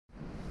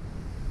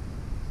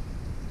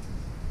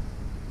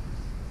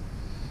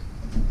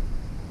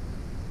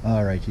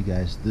All right, you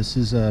guys, this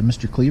is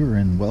Mr. Cleaver,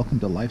 and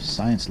welcome to Life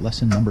Science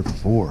Lesson number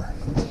 4.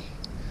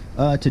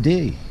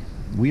 Today,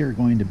 we are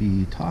going to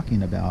be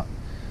talking about,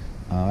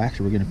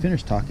 actually, we're going to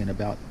finish talking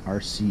about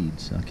our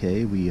seeds,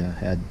 okay? We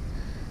had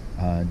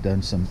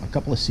done a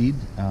couple of seed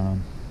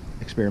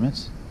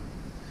experiments.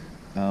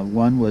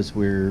 One was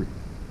where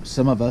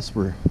some of us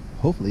were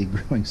hopefully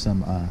growing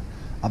some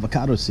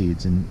avocado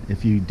seeds, and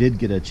if you did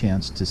get a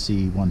chance to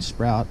see one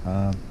sprout,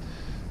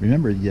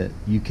 remember that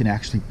you can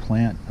actually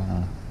plant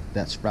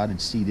that sprouted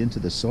seed into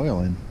the soil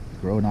and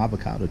grow an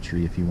avocado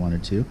tree if you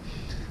wanted to.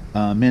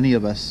 Many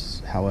of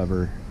us,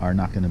 however, are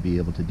not going to be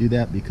able to do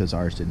that because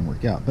ours didn't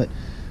work out. But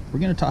we're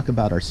going to talk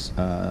about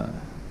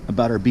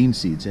our bean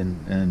seeds,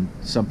 and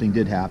something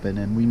did happen,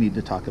 and we need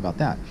to talk about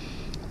that.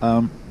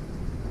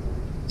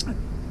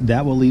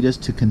 That will lead us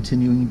to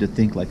continuing to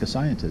think like a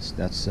scientist.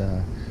 That's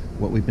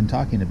what we've been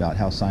talking about,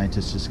 how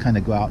scientists just kind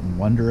of go out and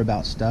wonder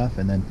about stuff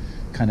and then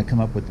kind of come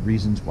up with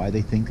reasons why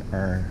they think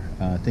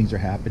things are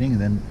happening,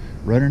 and then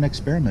run an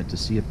experiment to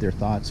see if their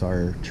thoughts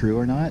are true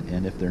or not.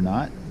 And if they're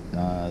not,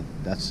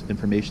 that's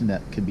information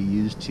that can be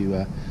used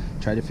to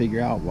try to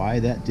figure out why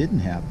that didn't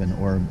happen,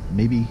 or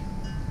maybe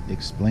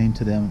explain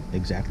to them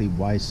exactly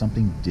why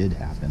something did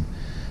happen.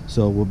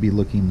 So we'll be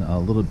looking a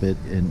little bit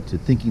into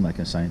thinking like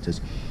a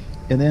scientist.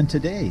 And then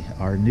today,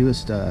 our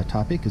newest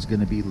topic is going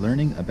to be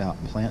learning about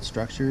plant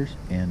structures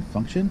and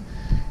function.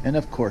 And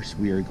of course,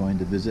 we are going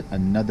to visit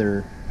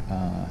another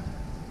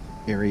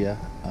area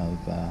of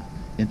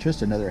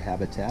interest, another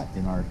habitat.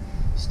 In our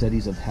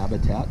studies of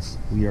habitats,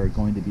 we are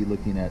going to be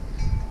looking at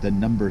the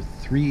number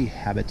 3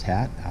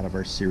 habitat out of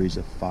our series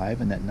of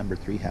 5. And that number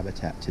 3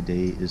 habitat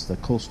today is the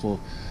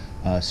coastal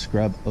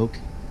scrub oak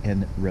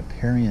and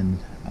riparian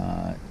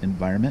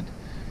environment.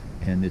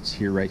 And it's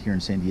right here in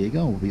San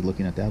Diego. We'll be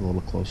looking at that a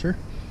little closer.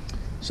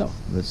 So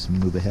let's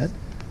move ahead.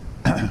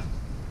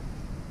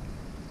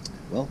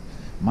 Well,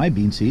 my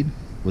bean seed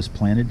was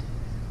planted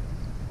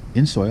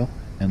in soil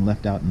and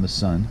left out in the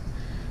sun.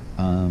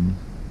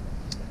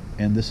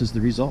 And this is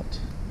the result.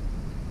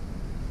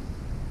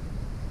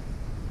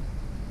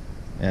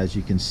 As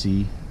you can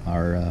see,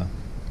 our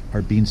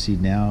bean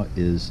seed now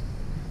is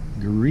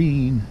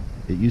green.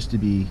 It used to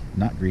be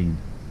not green,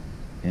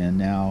 and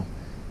now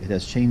it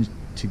has changed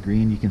to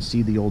green. You can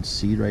see the old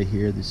seed right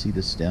here. You see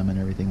the stem and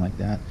everything like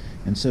that.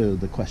 And so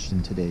the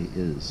question today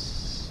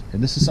is,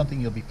 and this is something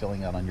you'll be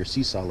filling out on your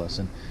seesaw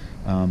lesson,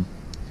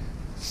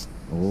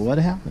 what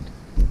happened?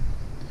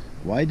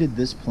 Why did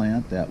this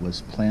plant that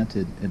was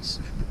planted and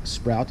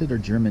sprouted or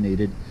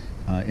germinated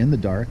in the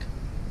dark,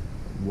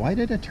 why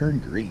did it turn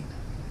green?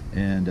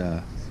 And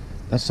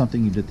that's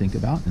something you should think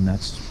about, and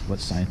that's what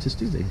scientists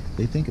do.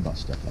 They think about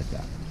stuff like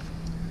that.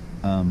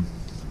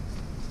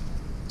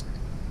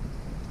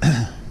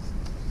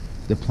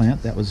 The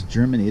plant that was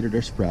germinated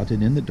or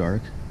sprouted in the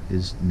dark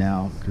is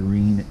now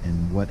green,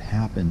 and what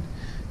happened?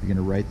 You're going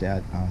to write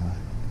that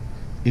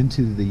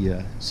into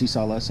the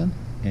seesaw lesson,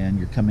 and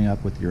you're coming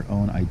up with your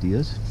own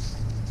ideas.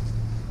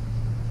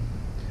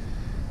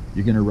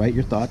 You're going to write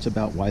your thoughts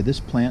about why this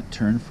plant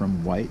turned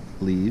from white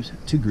leaves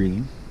to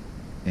green,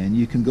 and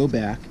you can go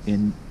back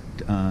to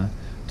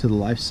the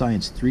Life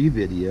Science 3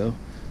 video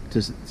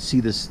to see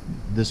this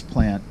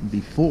plant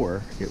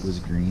before it was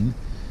green.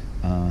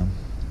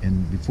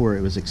 And before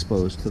it was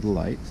exposed to the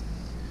light.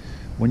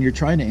 When you're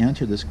trying to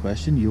answer this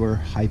question, you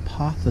are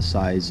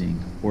hypothesizing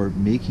or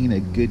making a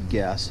good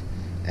guess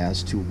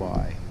as to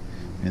why.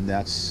 And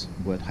that's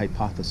what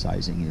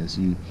hypothesizing is.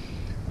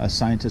 A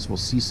scientist will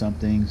see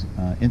something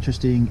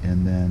interesting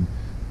and then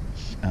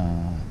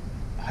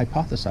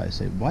hypothesize,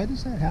 say, why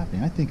is that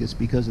happening? I think it's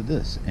because of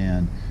this.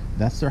 And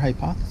that's their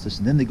hypothesis.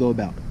 And then they go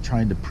about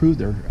trying to prove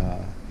their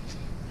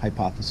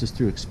hypothesis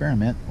through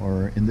experiment,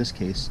 or in this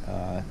case,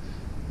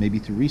 maybe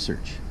through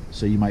research.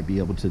 So you might be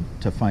able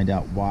to find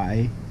out,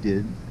 why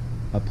did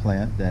a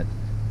plant that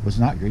was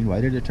not green,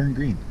 why did it turn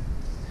green?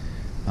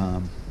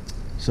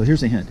 So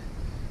here's a hint.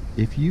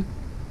 If you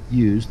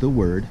use the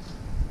word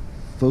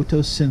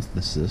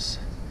photosynthesis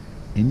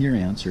in your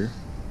answer,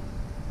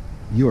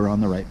 you are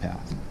on the right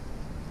path.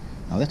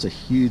 Now that's a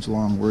huge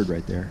long word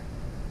right there,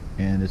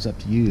 and it's up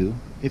to you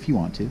if you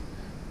want to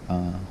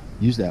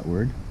use that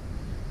word.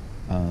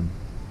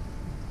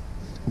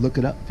 Look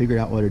it up, figure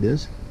out what it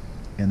is,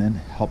 and then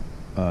help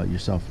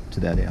yourself to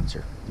that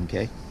answer.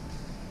 Okay?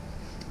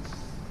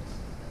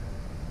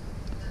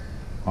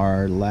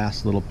 Our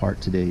last little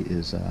part today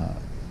is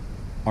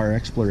our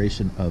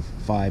exploration of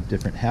 5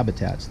 different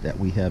habitats that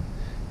we have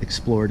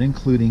explored,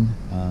 including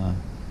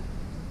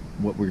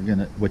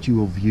what you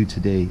will view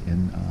today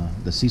in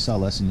the seesaw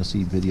lesson. You'll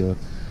see video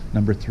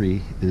number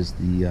 3 is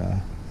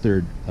the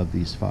third of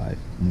these 5.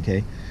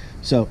 Okay,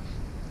 so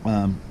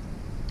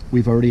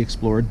we've already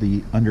explored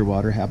the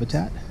underwater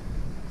habitat.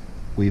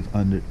 We've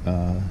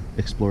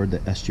explored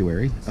the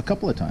estuary a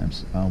couple of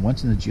times,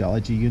 once in the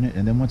geology unit,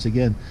 and then once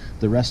again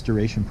the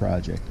restoration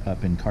project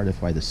up in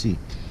Cardiff by the Sea.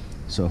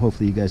 So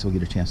hopefully you guys will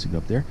get a chance to go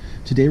up there.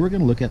 Today we're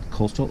going to look at the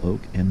coastal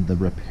oak and the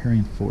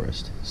riparian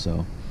forest.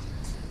 So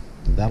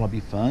that'll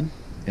be fun.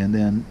 And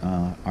then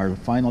our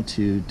final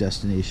two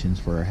destinations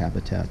for our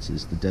habitats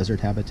is the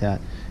desert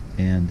habitat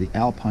and the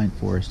alpine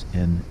forest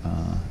and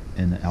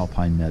the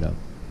alpine meadow.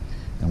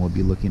 And we'll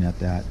be looking at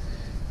that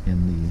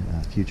in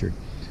the future.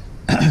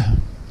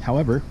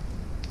 However,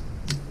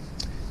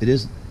 it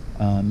is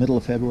middle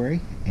of February,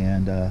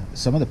 and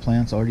some of the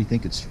plants already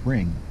think it's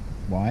spring.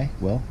 Why?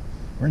 Well,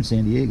 we're in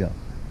San Diego,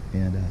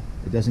 and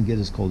it doesn't get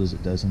as cold as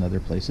it does in other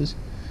places.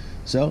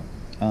 So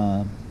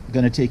I'm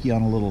going to take you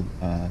on a little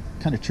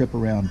kind of trip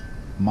around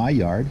my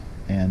yard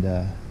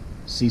and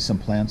see some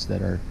plants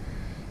that are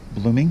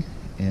blooming,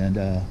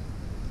 and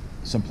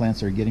some plants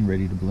that are getting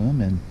ready to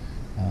bloom, and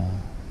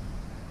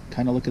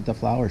kind of look at the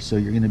flowers. So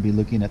you're going to be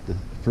looking at the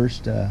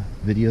first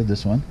video,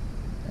 this one,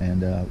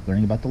 and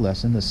learning about the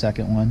lesson. The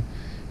second one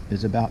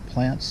is about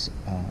plants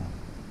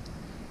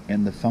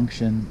and the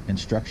function and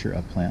structure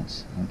of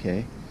plants,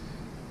 okay?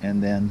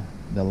 And then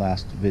the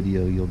last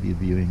video you'll be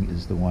viewing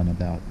is the one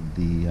about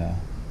the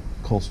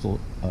coastal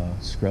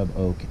scrub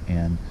oak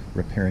and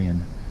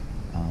riparian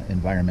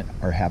environment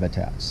or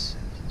habitats.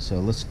 So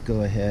let's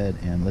go ahead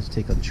and let's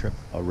take a trip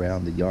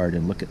around the yard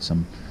and look at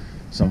some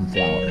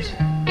flowers.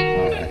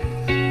 All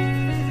right.